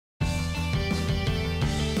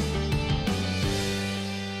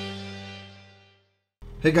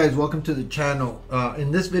Hey guys, welcome to the channel.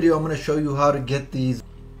 In this video I'm going to show you how to get these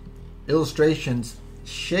illustrations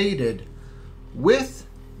shaded with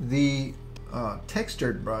the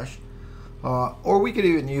textured brush, or we could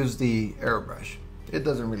even use the airbrush. It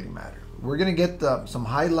doesn't really matter. We're going to get some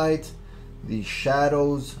highlights, the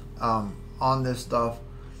shadows on this stuff,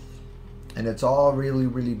 and it's all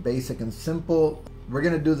really basic and simple. We're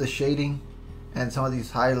going to do the shading and some of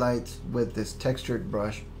these highlights with this textured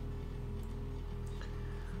brush.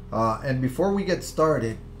 And before we get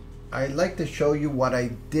started, I'd like to show you what I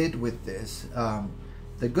did with this.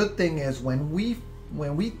 The good thing is when we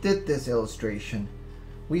did this illustration,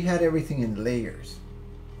 we had everything in layers.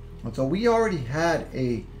 And so we already had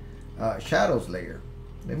a shadows layer.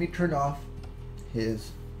 Let me turn off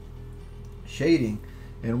his shading,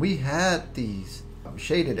 and we had these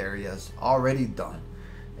shaded areas already done.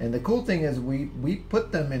 And the cool thing is we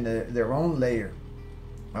put them in their own layer.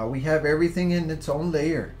 We have everything in its own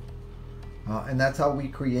layer. And that's how we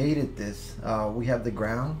created this. We have the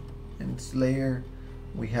ground in its layer.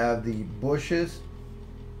 We have the bushes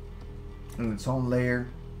in its own layer.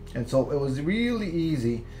 And so it was really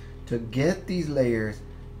easy to get these layers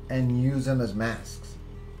and use them as masks.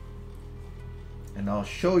 And I'll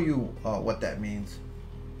show you what that means.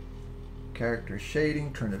 Character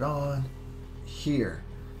shading, turn it on. Here.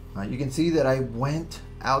 You can see that I went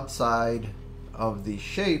outside of the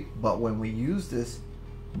shape, but when we use this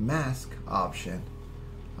mask option,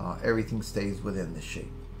 everything stays within the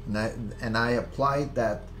shape. And I applied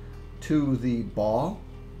that to the ball,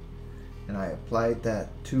 and I applied that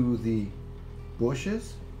to the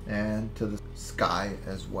bushes and to the sky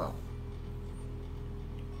as well.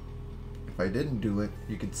 If I didn't do it,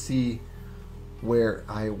 you could see where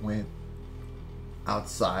I went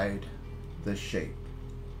outside the shape.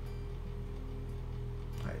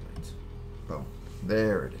 Highlights. Boom.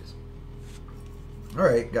 There it is.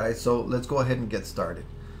 Alright guys, so let's go ahead and get started.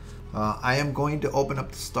 I am going to open up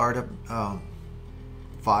the startup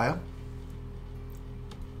file.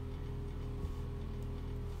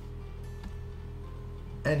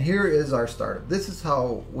 And here is our startup. This is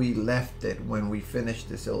how we left it when we finished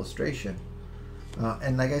this illustration.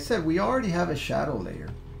 And like I said, we already have a shadow layer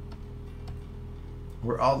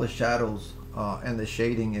where all the shadows and the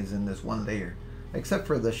shading is in this one layer, except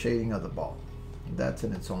for the shading of the ball. That's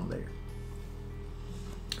in its own layer.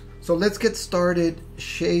 So let's get started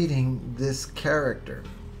shading this character.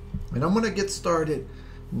 And I'm going to get started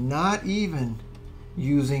not even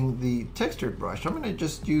using the textured brush. I'm going to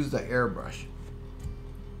just use the airbrush.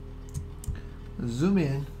 Zoom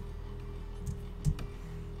in.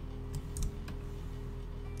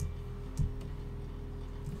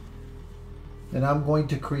 And I'm going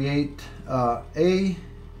to create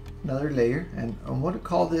another layer, and I'm going to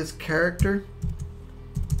call this character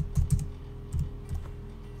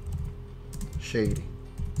shading.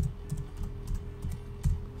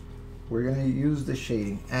 We're going to use the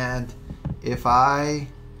shading, and if I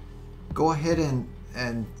go ahead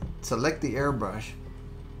and select the airbrush,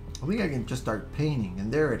 I think I can just start painting,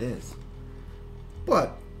 and there it is.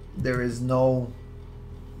 But there is no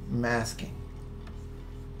masking.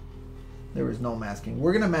 There is no masking.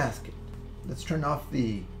 We're going to mask it. Let's turn off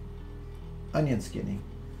the onion skinning,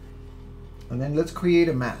 and then let's create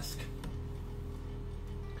a mask.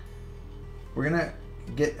 We're gonna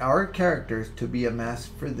get our characters to be a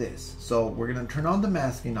mask for this. So we're gonna turn on the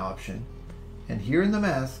masking option, and here in the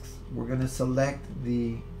masks, we're gonna select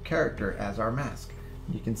the character as our mask.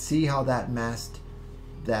 You can see how that masked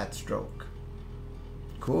that stroke.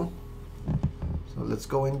 Cool. So let's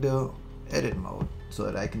go into edit mode so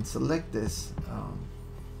that I can select this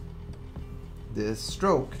this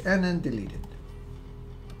stroke and then delete it.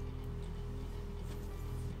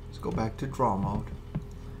 Let's go back to draw mode.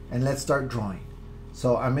 And let's start drawing.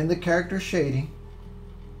 So I'm in the character shading.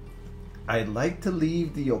 I'd like to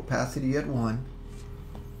leave the opacity at 1,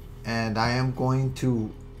 and I am going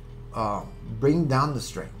to bring down the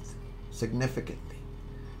strength significantly.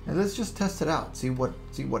 And let's just test it out. See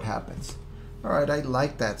what happens. All right, I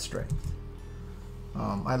like that strength.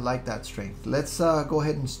 I like that strength. Let's go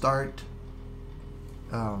ahead and start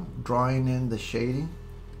drawing in the shading.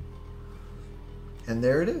 And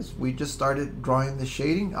there it is. We just started drawing the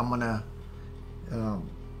shading. I'm gonna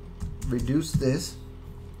reduce this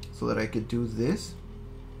so that I could do this,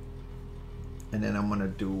 and then I'm gonna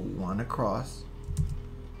do one across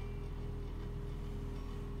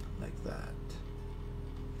like that.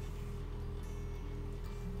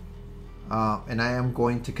 And I am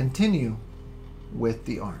going to continue with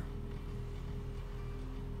the arm.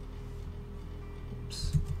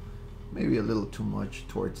 Oops. Maybe a little too much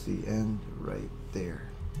towards the end right there.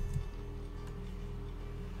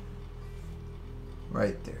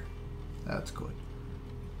 right there. That's good.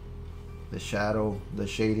 The shadow, the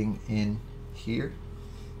shading in here.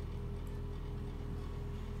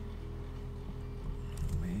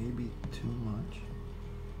 Maybe too much.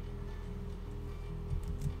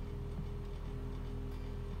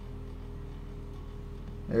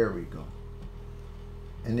 There we go.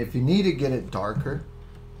 And if you need to get it darker,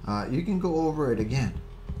 you can go over it again.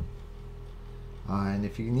 And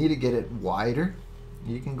if you need to get it wider,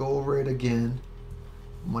 you can go over it again.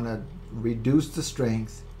 I'm gonna reduce the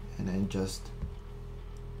strength and then just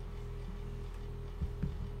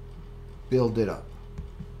build it up.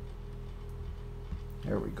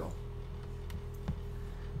 There we go.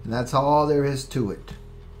 And that's all there is to it.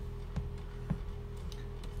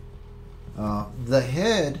 The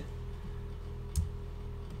head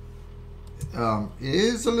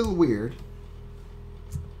is a little weird.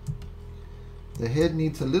 The head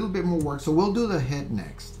needs a little bit more work, so we'll do the head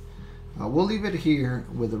next. We'll leave it here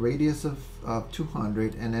with a radius of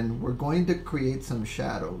 200, and then we're going to create some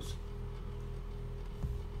shadows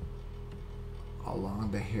along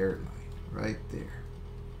the hairline right there.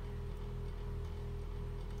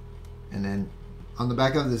 And then on the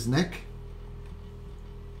back of his neck,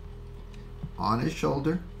 on his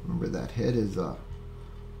shoulder, remember that head is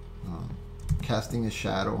casting a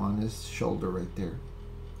shadow on his shoulder right there.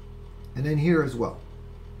 And then here as well.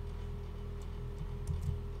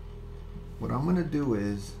 What I'm going to do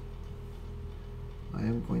is I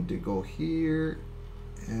am going to go here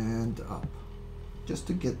and up just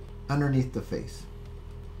to get underneath the face.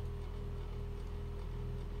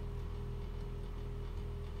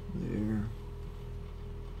 There.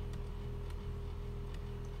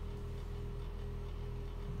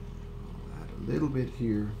 We'll add a little bit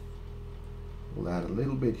here. We'll add a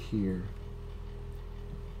little bit here.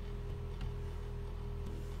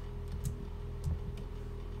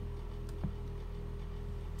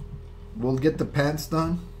 We'll get the pants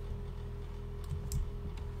done.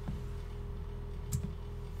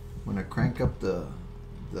 I'm gonna crank up the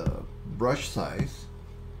brush size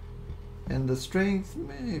and the strength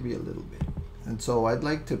maybe a little bit. And so I'd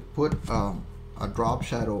like to put a drop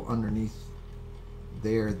shadow underneath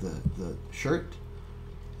there, the shirt,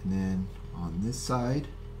 and then on this side.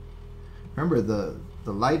 Remember the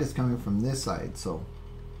light is coming from this side, so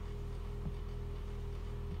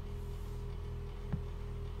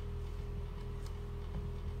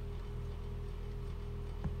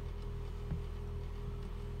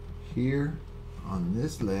here on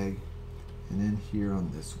this leg and then here on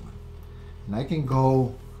this one. And I can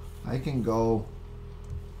go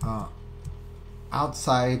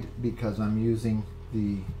outside because I'm using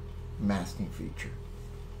the masking feature.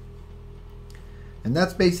 And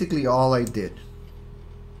that's basically all I did.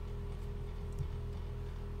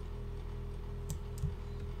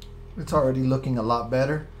 It's already looking a lot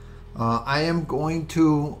better. I am going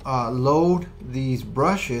to load these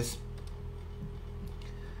brushes.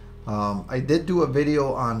 I did do a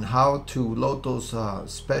video on how to load those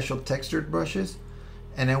special textured brushes,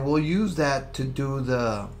 and then we'll use that to do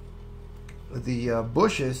the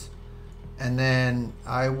bushes, and then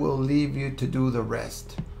I will leave you to do the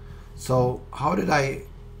rest. So how did I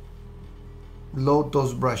load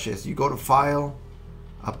those brushes? You go to File,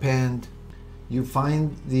 Append, you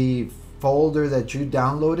find the folder that you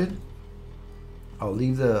downloaded. I'll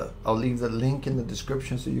leave the link in the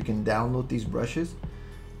description so you can download these brushes.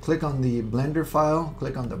 Click on the Blender file,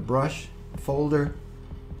 click on the brush folder,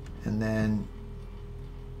 and then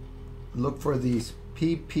look for these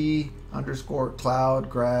pp_cloud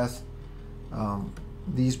grass,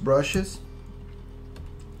 these brushes,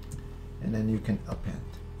 and then you can append.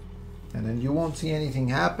 And then you won't see anything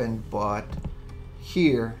happen, but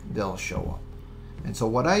here they'll show up. And so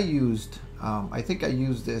what I used, I think I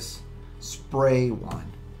used this spray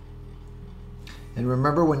one. And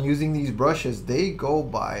remember, when using these brushes, they go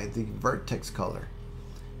by the vertex color.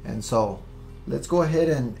 And so let's go ahead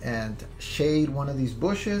and shade one of these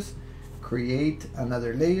bushes, create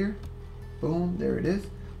another layer. Boom, there it is.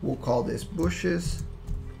 We'll call this bushes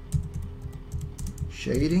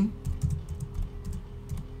shading.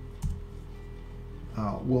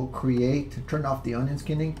 We'll turn off the onion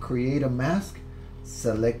skinning, create a mask,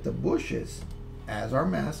 select the bushes as our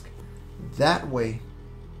mask. That way,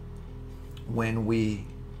 when we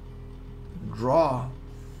draw,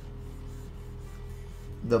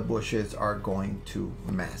 the bushes are going to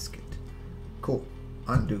mask it. Cool.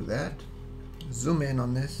 Undo that. Zoom in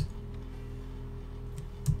on this.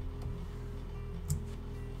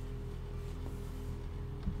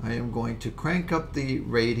 I am going to crank up the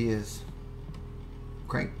radius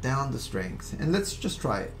crank down the strength, and let's just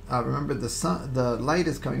try it. Remember, the light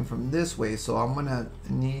is coming from this way, so I'm gonna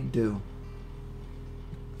need to,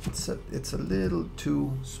 it's a little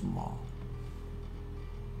too small.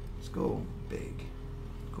 Let's go big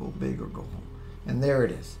or go home. And there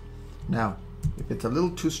it is. Now if it's a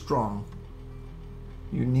little too strong,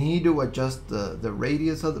 you need to adjust the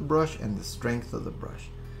radius of the brush and the strength of the brush.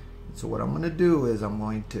 So what I'm going to do is I'm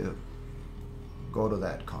going to go to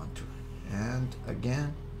that contour, and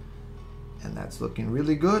again, and that's looking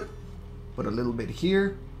really good. Put a little bit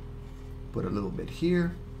here, put a little bit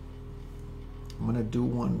here. I'm going to do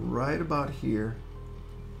one right about here,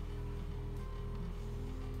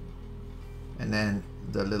 and then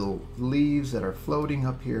the little leaves that are floating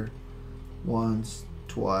up here, once,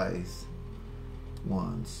 twice,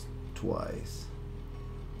 once, twice.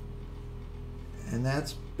 And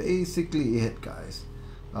that's basically it, guys.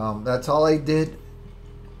 That's all I did.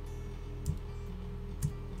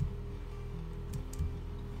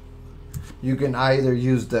 You can either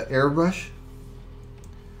use the airbrush,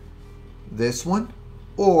 this one,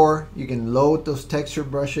 or you can load those texture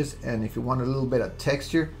brushes, and if you want a little bit of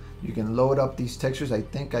texture, you can load up these textures. I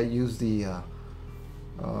think I used the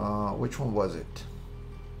which one was it?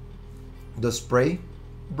 The spray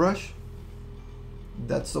brush.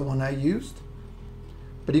 That's the one I used.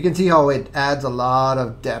 But you can see how it adds a lot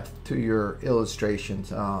of depth to your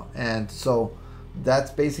illustrations, and so that's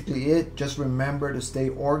basically it. Just remember to stay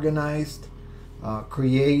organized,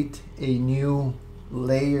 create a new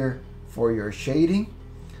layer for your shading.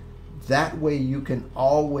 That way you can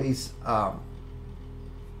always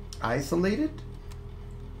isolate it.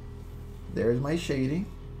 There's my shading,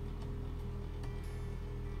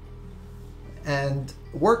 and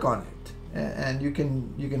work on it, and you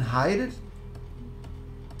can hide it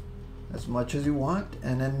as much as you want,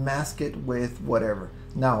 and then mask it with whatever.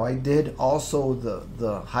 Now I did also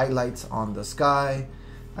the highlights on the sky.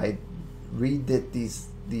 I redid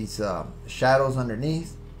these shadows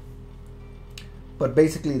underneath, but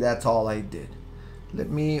basically that's all I did. Let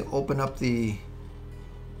me open up the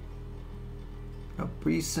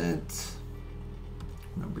preset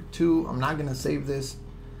number 2. I'm not gonna save this,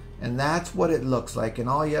 and that's what it looks like. And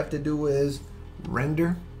all you have to do is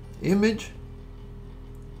render image,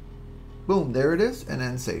 boom, there it is, and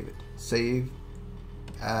then save it. Save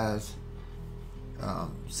as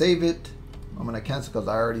save it. I'm gonna cancel because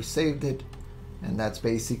I already saved it, and that's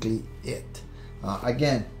basically it.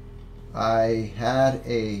 Again, I had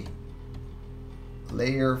a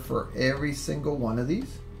layer for every single one of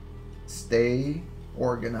these. Stay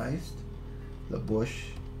organized. The bush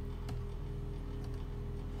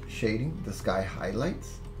shading, the sky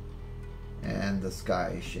highlights, and the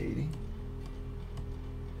sky shading,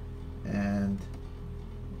 and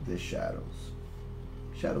the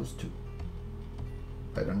shadows too,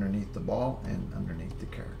 right underneath the ball and underneath the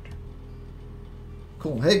character.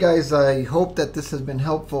 Cool. Hey guys, I hope that this has been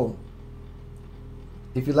helpful.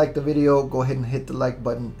 If you liked the video, go ahead and hit the like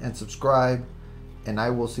button and subscribe, and I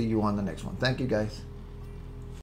will see you on the next one. Thank you guys.